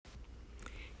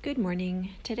Good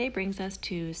morning. Today brings us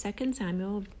to 2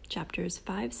 Samuel chapters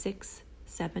 5, 6,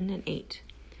 7, and 8.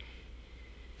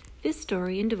 This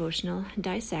story and devotional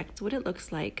dissects what it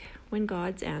looks like when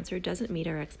God's answer doesn't meet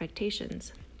our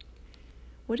expectations.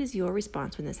 What is your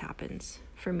response when this happens?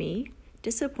 For me,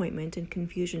 disappointment and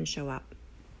confusion show up.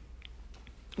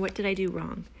 What did I do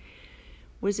wrong?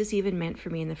 Was this even meant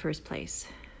for me in the first place?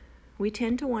 We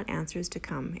tend to want answers to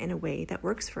come in a way that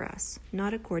works for us,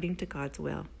 not according to God's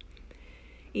will.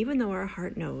 Even though our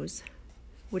heart knows,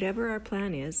 whatever our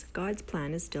plan is, God's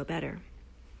plan is still better.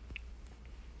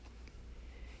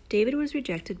 David was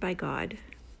rejected by God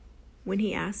when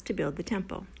he asked to build the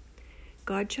temple.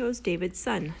 God chose David's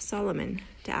son, Solomon,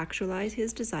 to actualize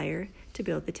his desire to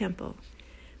build the temple.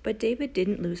 But David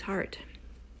didn't lose heart.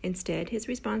 Instead, his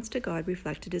response to God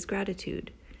reflected his gratitude.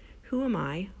 "Who am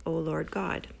I, O Lord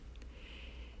God?"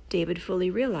 David fully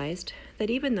realized that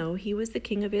even though he was the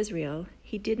king of Israel,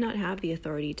 he did not have the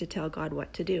authority to tell God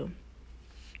what to do.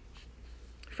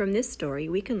 From this story,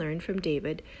 we can learn from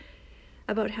David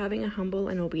about having a humble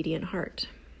and obedient heart.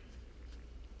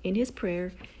 In his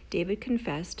prayer, David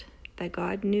confessed that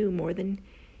God knew more than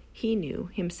he knew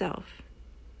himself.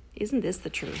 Isn't this the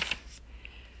truth?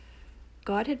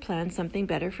 God had planned something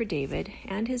better for David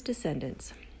and his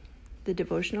descendants. The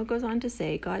devotional goes on to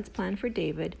say God's plan for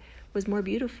David was more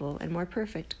beautiful and more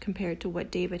perfect compared to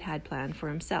what David had planned for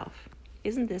himself.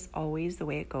 Isn't this always the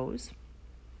way it goes?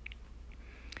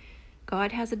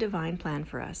 God has a divine plan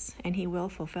for us, and he will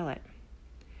fulfill it.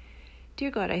 Dear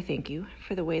God, I thank you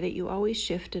for the way that you always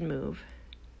shift and move,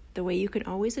 the way you can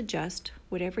always adjust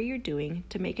whatever you're doing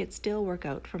to make it still work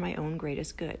out for my own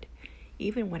greatest good,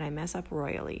 even when I mess up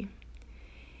royally.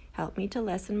 Help me to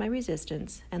lessen my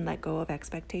resistance and let go of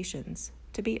expectations,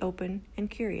 to be open and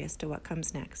curious to what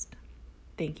comes next.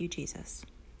 Thank you, Jesus.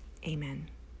 Amen.